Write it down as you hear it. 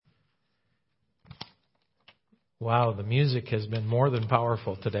Wow, the music has been more than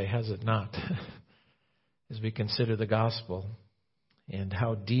powerful today, has it not? As we consider the gospel and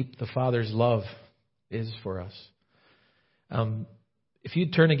how deep the Father's love is for us. If you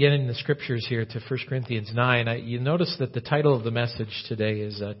turn again in the scriptures here to 1 Corinthians 9, you notice that the title of the message today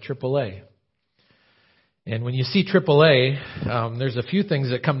is AAA. And when you see AAA, there's a few things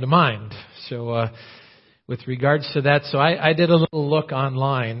that come to mind. So with regards to that, so I did a little look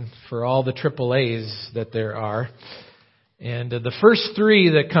online for all the AAAs that there are. And the first three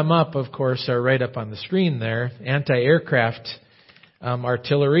that come up, of course, are right up on the screen there. Anti-aircraft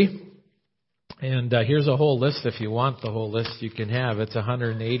artillery. And here's a whole list. If you want the whole list, you can have. It's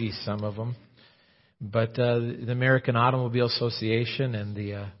 180, some of them. But the American Automobile Association and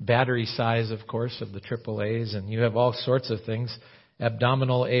the battery size, of course, of the AAAs. And you have all sorts of things.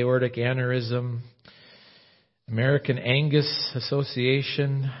 Abdominal aortic aneurysm, American Angus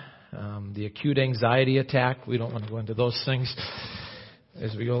Association, the acute anxiety attack. We don't want to go into those things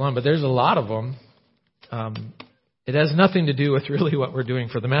as we go along, but there's a lot of them. It has nothing to do with really what we're doing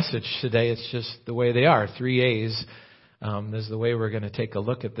for the message today. It's just the way they are. 3 A's is the way we're going to take a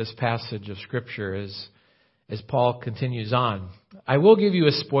look at this passage of Scripture as Paul continues on. I will give you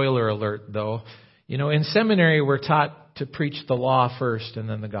a spoiler alert, though. You know, in seminary, we're taught to preach the law first and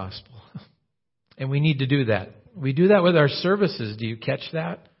then the gospel. And we need to do that. We do that with our services. Do you catch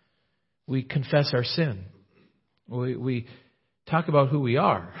that? We confess our sin. We talk about who we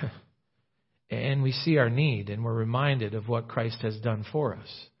are. And we see our need. And we're reminded of what Christ has done for us.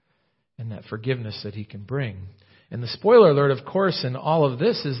 And that forgiveness that He can bring. And the spoiler alert, of course, in all of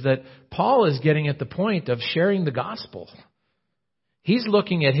this is that Paul is getting at the point of sharing the gospel. He's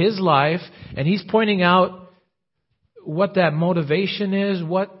looking at his life and he's pointing out what that motivation is,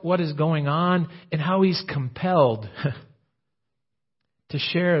 what is going on, and how he's compelled to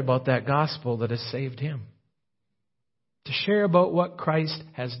share about that gospel that has saved him. To share about what Christ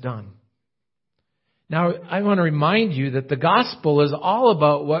has done. Now, I want to remind you that the gospel is all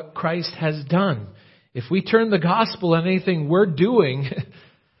about what Christ has done. If we turn the gospel on anything we're doing,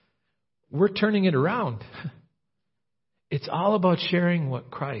 we're turning it around. It's all about sharing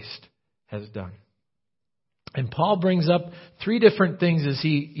what Christ has done. And Paul brings up 3 different things as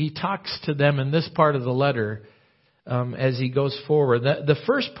he talks to them in this part of the letter as he goes forward. The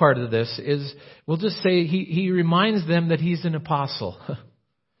first part of this is, we'll just say he reminds them that he's an apostle.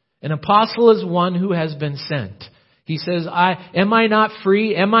 An apostle is one who has been sent. He says, am I not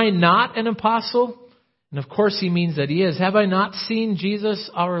free? Am I not an apostle? And of course he means that he is. Have I not seen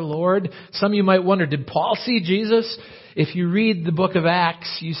Jesus our Lord? Some of you might wonder, did Paul see Jesus? If you read the book of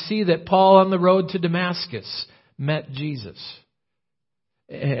Acts, you see that Paul on the road to Damascus met Jesus.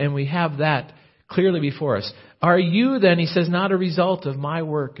 And we have that clearly before us. Are you then, he says, not a result of my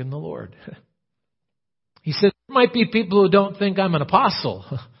work in the Lord? He says, there might be people who don't think I'm an apostle.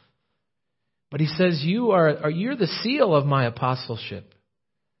 But he says, you're the seal of my apostleship.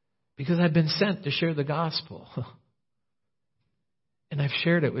 Because I've been sent to share the gospel. And I've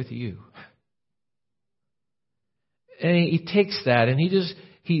shared it with you. And he takes that and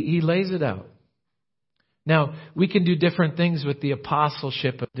he lays it out. Now, we can do different things with the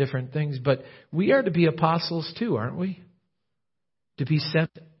apostleship of different things, but we are to be apostles too, aren't we? To be sent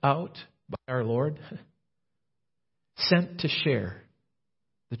out by our Lord. Sent to share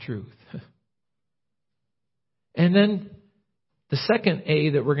the truth. And then the second A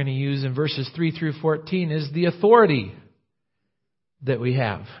that we're going to use in verses 3 through 14 is the authority that we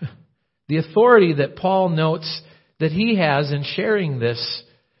have. The authority that Paul notes that he has in sharing this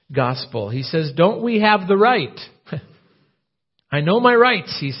gospel. He says, don't we have the right? I know my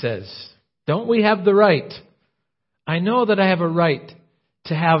rights, he says. Don't we have the right? I know that I have a right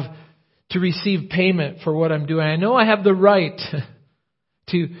to receive payment for what I'm doing. I know I have the right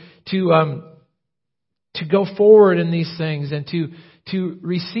to go forward in these things and to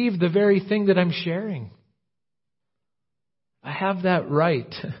receive the very thing that I'm sharing. I have that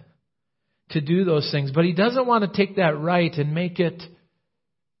right to do those things. But he doesn't want to take that right and make it,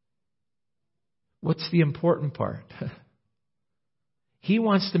 what's the important part? He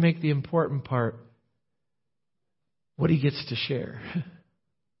wants to make the important part what he gets to share.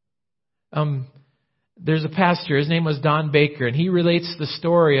 There's a pastor, his name was Don Baker, and he relates the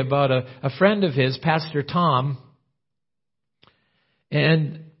story about a friend of his, Pastor Tom.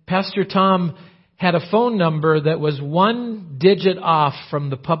 And Pastor Tom had a phone number that was 1 digit off from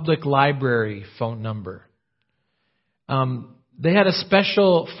the public library phone number. They had a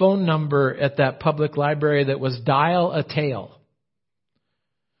special phone number at that public library that was dial a tale.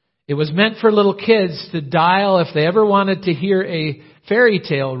 It was meant for little kids to dial if they ever wanted to hear fairy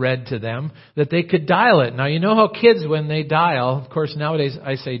tale read to them that they could dial it. Now, you know how kids, when they dial, of course, nowadays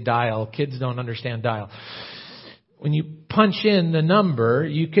I say dial. Kids don't understand dial. When you punch in the number,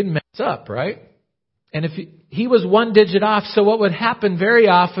 you can mess up, right? And if he was one digit off, so what would happen very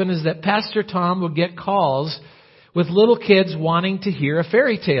often is that Pastor Tom would get calls with little kids wanting to hear a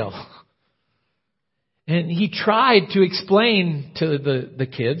fairy tale. And he tried to explain to the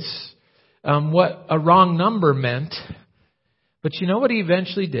kids what a wrong number meant. But you know what he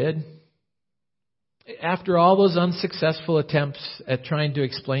eventually did? After all those unsuccessful attempts at trying to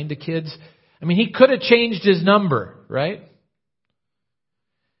explain to kids, I mean, he could have changed his number, right?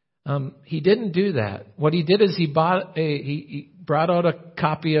 He didn't do that. What he did is he brought out a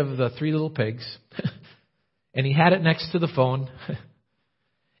copy of the Three Little Pigs, and he had it next to the phone.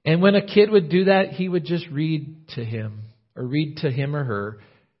 And when a kid would do that, he would just read to him or her,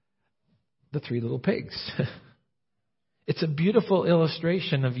 the Three Little Pigs. It's a beautiful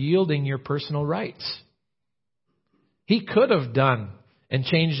illustration of yielding your personal rights. He could have done and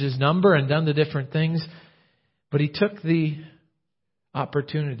changed his number and done the different things, but he took the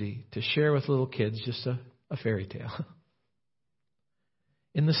opportunity to share with little kids just a fairy tale.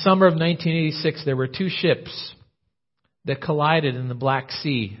 In the summer of 1986, there were two ships that collided in the Black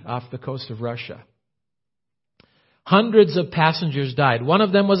Sea off the coast of Russia. Hundreds of passengers died. One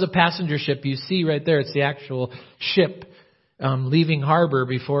of them was a passenger ship. You see right there, it's the actual ship leaving harbor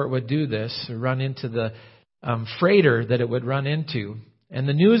before it would do this, run into the freighter that it would run into. And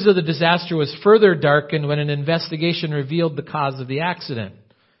the news of the disaster was further darkened when an investigation revealed the cause of the accident.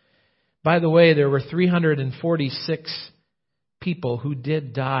 By the way, there were 346 people who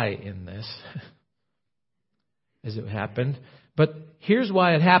did die in this as it happened. But here's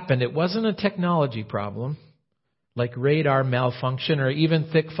why it happened. It wasn't a technology problem like radar malfunction or even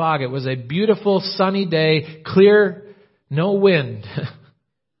thick fog. It was a beautiful sunny day, clear, no wind.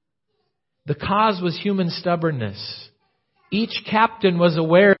 The cause was human stubbornness. Each captain was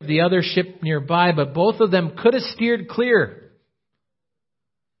aware of the other ship nearby, but both of them could have steered clear.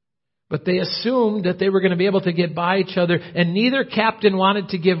 But they assumed that they were going to be able to get by each other, and neither captain wanted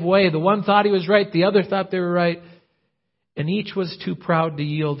to give way. The one thought he was right, the other thought they were right, and each was too proud to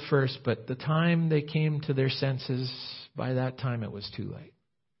yield first. But the time they came to their senses, by that time it was too late.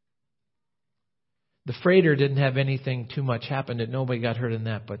 The freighter didn't have anything too much happen. Nobody got hurt in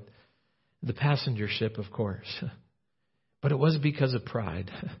that, but the passenger ship, of course. But it was because of pride.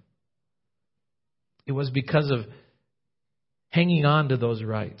 It was because of hanging on to those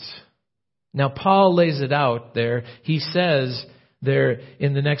rights. Now, Paul lays it out there. He says there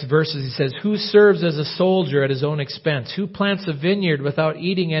in the next verses, he says, who serves as a soldier at his own expense? Who plants a vineyard without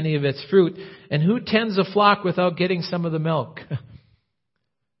eating any of its fruit? And who tends a flock without getting some of the milk?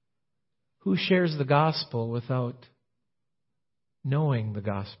 Who shares the gospel without knowing the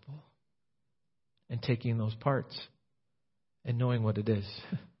gospel and taking those parts and knowing what it is?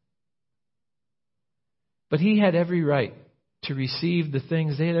 But he had every right to receive the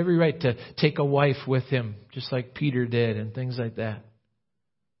things. They had every right to take a wife with him, just like Peter did and things like that.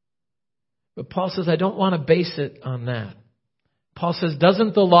 But Paul says, I don't want to base it on that. Paul says,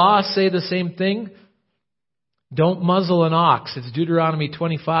 doesn't the law say the same thing? Don't muzzle an ox. It's Deuteronomy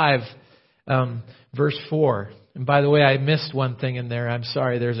 25, verse 4. And by the way, I missed one thing in there. I'm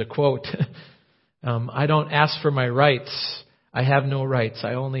sorry. There's a quote. I don't ask for my rights. I have no rights.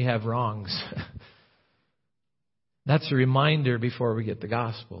 I only have wrongs. That's a reminder before we get the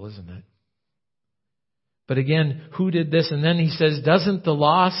gospel, isn't it? But again, who did this? And then he says, doesn't the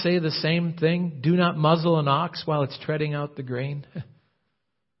law say the same thing? Do not muzzle an ox while it's treading out the grain.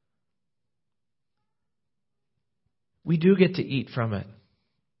 We do get to eat from it.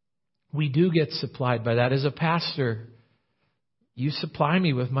 We do get supplied by that. As a pastor, you supply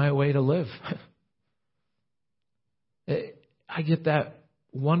me with my way to live. I get that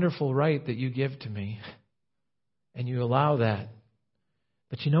wonderful right that you give to me. And you allow that.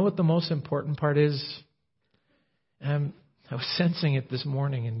 But you know what the most important part is? I was sensing it this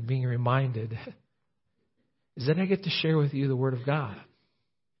morning and being reminded. Is that I get to share with you the Word of God.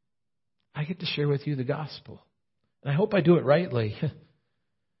 I get to share with you the gospel. And I hope I do it rightly.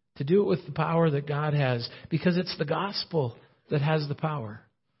 To do it with the power that God has. Because it's the gospel that has the power.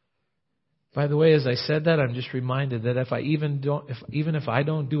 By the way, as I said that, I'm just reminded that even if I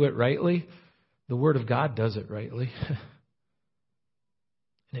don't do it rightly, the Word of God does it rightly.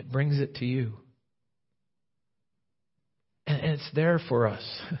 And it brings it to you. And it's there for us.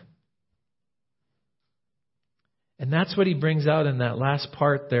 And that's what he brings out in that last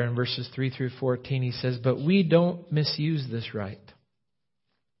part there in verses 3 through 14. He says, but we don't misuse this right.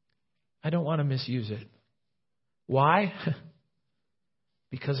 I don't want to misuse it. Why?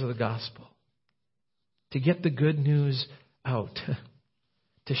 because of the gospel. To get the good news out.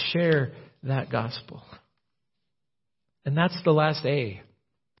 To share that gospel. And that's the last A.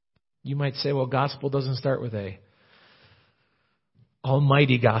 You might say, well, gospel doesn't start with A.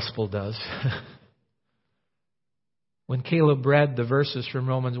 Almighty gospel does. When Caleb read the verses from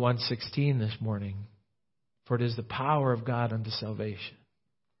Romans 1:16 this morning, for it is the power of God unto salvation.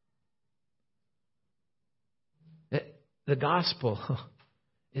 The gospel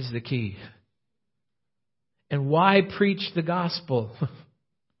is the key. And why preach the gospel?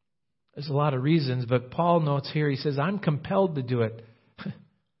 There's a lot of reasons, but Paul notes here, he says, I'm compelled to do it.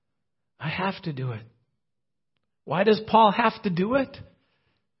 I have to do it. Why does Paul have to do it?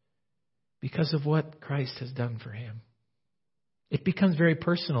 Because of what Christ has done for him. It becomes very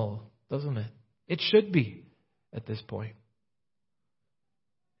personal, doesn't it? It should be at this point.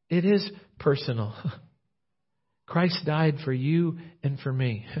 It is personal. Christ died for you and for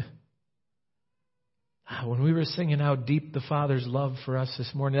me. When we were singing How Deep the Father's Love for Us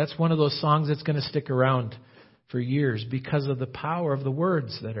this morning, that's one of those songs that's going to stick around for years because of the power of the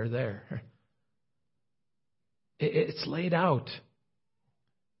words that are there. It's laid out.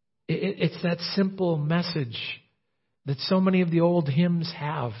 It's that simple message that so many of the old hymns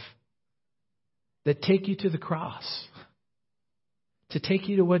have that take you to the cross, to take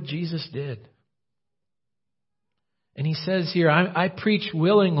you to what Jesus did. And he says here, I preach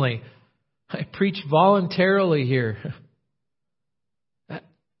willingly. I preach voluntarily here.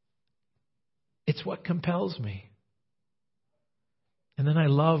 It's what compels me. And then I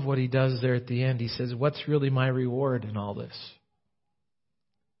love what he does there at the end. He says, what's really my reward in all this?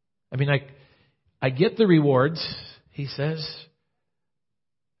 I mean, I get the rewards, he says.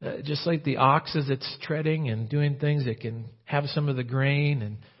 Just like the ox as it's treading and doing things, it can have some of the grain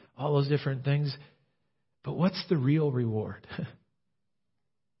and all those different things. But what's the real reward?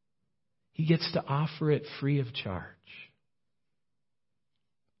 He gets to offer it free of charge.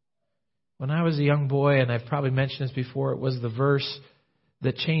 When I was a young boy, and I've probably mentioned this before, it was the verse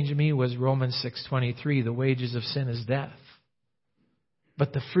that changed me was Romans 6:23, the wages of sin is death.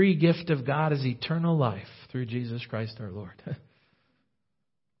 But the free gift of God is eternal life through Jesus Christ our Lord.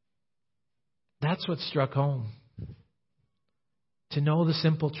 That's what struck home. To know the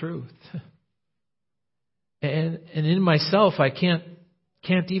simple truth. And in myself, I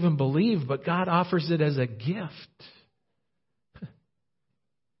can't even believe, but God offers it as a gift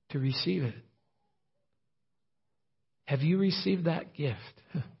to receive it. Have you received that gift?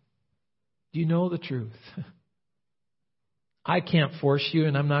 Do you know the truth? I can't force you,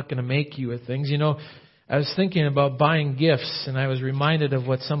 and I'm not going to make you with things. You know, I was thinking about buying gifts, and I was reminded of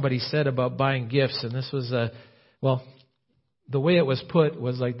what somebody said about buying gifts, and this was the way it was put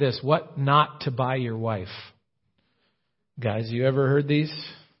was like this: what not to buy your wife. Guys, you ever heard these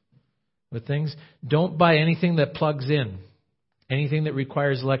with things? Don't buy anything that plugs in. Anything that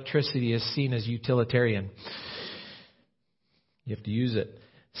requires electricity is seen as utilitarian. You have to use it.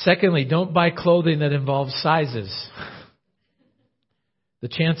 Secondly, don't buy clothing that involves sizes. The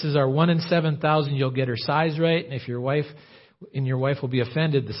chances are 1 in 7,000 you'll get her size right, and if your wife will be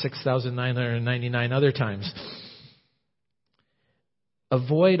offended the 6,999 other times.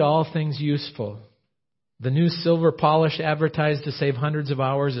 Avoid all things useful. The new silver polish advertised to save hundreds of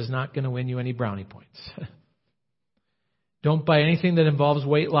hours is not going to win you any brownie points. Don't buy anything that involves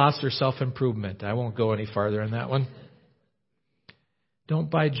weight loss or self-improvement. I won't go any farther on that one.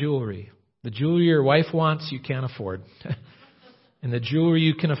 Don't buy jewelry. The jewelry your wife wants, you can't afford. And the jewelry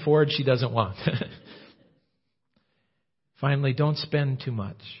you can afford, she doesn't want. Finally, don't spend too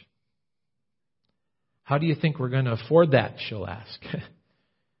much. How do you think we're going to afford that, she'll ask.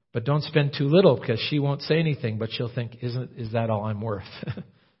 But don't spend too little because she won't say anything, but she'll think, is that all I'm worth?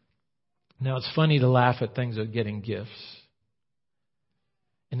 Now, it's funny to laugh at things like getting gifts.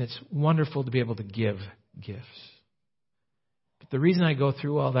 And it's wonderful to be able to give gifts. But the reason I go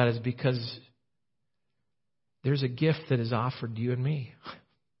through all that is because there's a gift that is offered to you and me.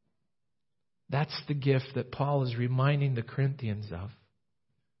 That's the gift that Paul is reminding the Corinthians of.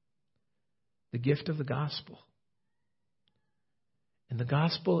 The gift of the gospel. And the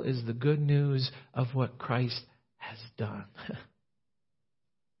gospel is the good news of what Christ has done.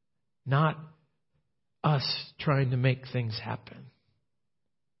 Not us trying to make things happen.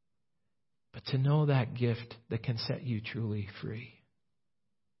 But to know that gift that can set you truly free.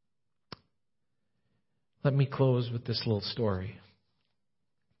 Let me close with this little story.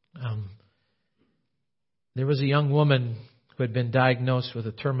 There was a young woman who had been diagnosed with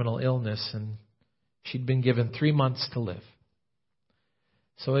a terminal illness, and she'd been given 3 months to live.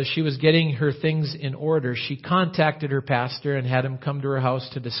 So as she was getting her things in order, she contacted her pastor and had him come to her house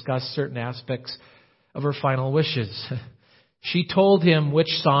to discuss certain aspects of her final wishes. She told him which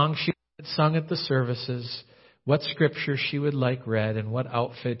song she had sung at the services, what scripture she would like read, and what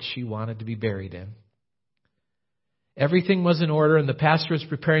outfit she wanted to be buried in. Everything was in order, and the pastor was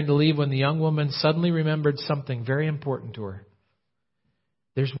preparing to leave when the young woman suddenly remembered something very important to her.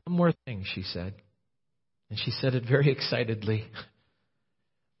 "There's one more thing," she said. And she said it very excitedly.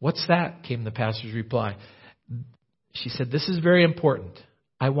 "What's that?" came the pastor's reply. She said, "This is very important.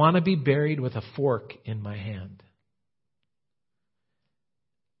 I want to be buried with a fork in my hand."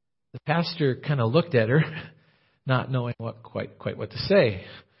 The pastor kind of looked at her, not knowing quite what to say.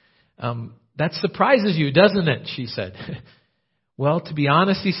 "That surprises you, doesn't it?" she said. "Well, to be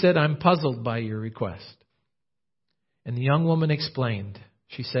honest," he said, "I'm puzzled by your request." And the young woman explained.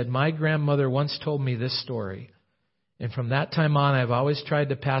 She said, "My grandmother once told me this story. And from that time on, I've always tried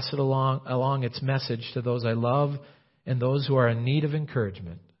to pass it along its message to those I love and those who are in need of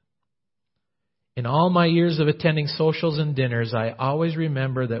encouragement. In all my years of attending socials and dinners, I always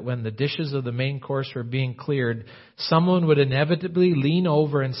remember that when the dishes of the main course were being cleared, someone would inevitably lean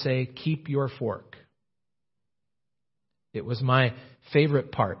over and say, 'Keep your fork.' It was my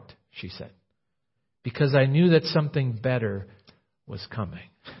favorite part," she said, "because I knew that something better was coming.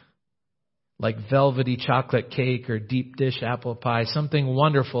 Like velvety chocolate cake or deep dish apple pie, something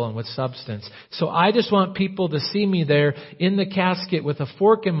wonderful and with substance. So I just want people to see me there in the casket with a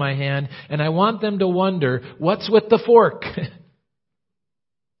fork in my hand, and I want them to wonder, what's with the fork?"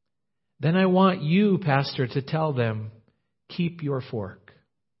 Then I want you, Pastor, to tell them, "Keep your fork.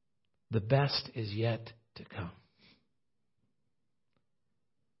 The best is yet to come."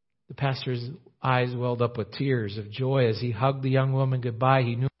 The pastor's eyes welled up with tears of joy as he hugged the young woman goodbye.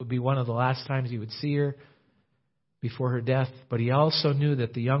 He knew it would be one of the last times he would see her before her death, but he also knew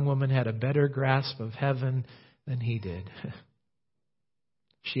that the young woman had a better grasp of heaven than he did.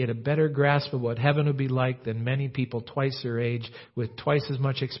 She had a better grasp of what heaven would be like than many people twice her age with twice as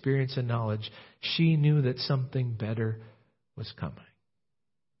much experience and knowledge. She knew that something better was coming.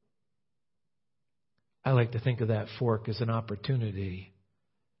 I like to think of that fork as an opportunity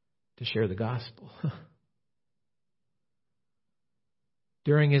to share the gospel.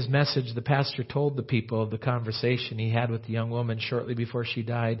 During his message, the pastor told the people of the conversation he had with the young woman shortly before she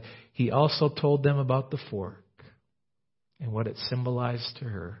died. He also told them about the fork and what it symbolized to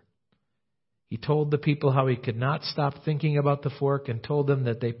her. He told the people how he could not stop thinking about the fork and told them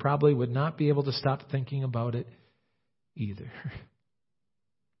that they probably would not be able to stop thinking about it either.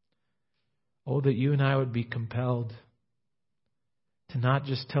 Oh, that you and I would be compelled to not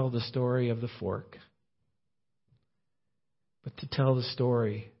just tell the story of the fork, but to tell the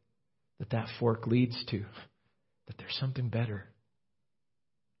story that fork leads to, that there's something better.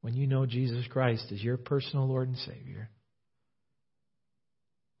 When you know Jesus Christ as your personal Lord and Savior,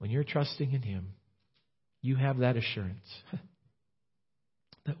 when you're trusting in Him, you have that assurance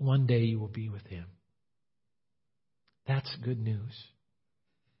that one day you will be with Him. That's good news.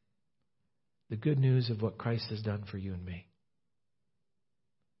 The good news of what Christ has done for you and me.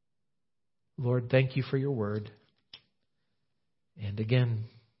 Lord, thank you for your word. And again,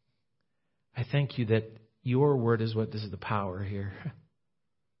 I thank you that your word is what is the power here.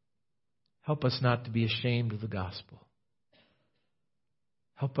 Help us not to be ashamed of the gospel.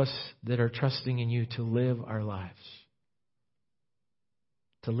 Help us that are trusting in you to live our lives.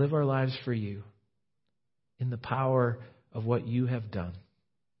 To live our lives for you in the power of what you have done.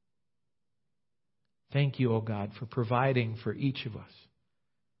 Thank you, O God, for providing for each of us.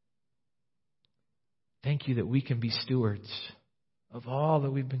 Thank you that we can be stewards of all that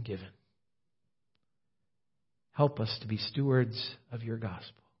we've been given. Help us to be stewards of your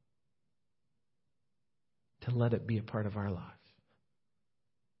gospel. To let it be a part of our lives.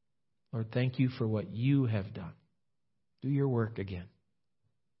 Lord, thank you for what you have done. Do your work again.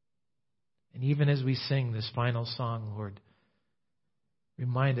 And even as we sing this final song, Lord,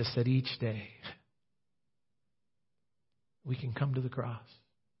 remind us that each day we can come to the cross.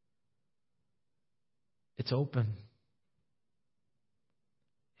 It's open.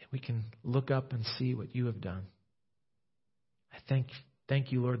 And we can look up and see what you have done. I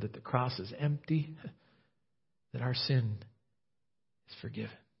thank you, Lord, that the cross is empty, that our sin is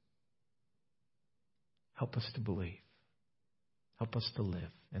forgiven. Help us to believe. Help us to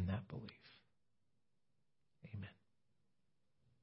live in that belief. Amen.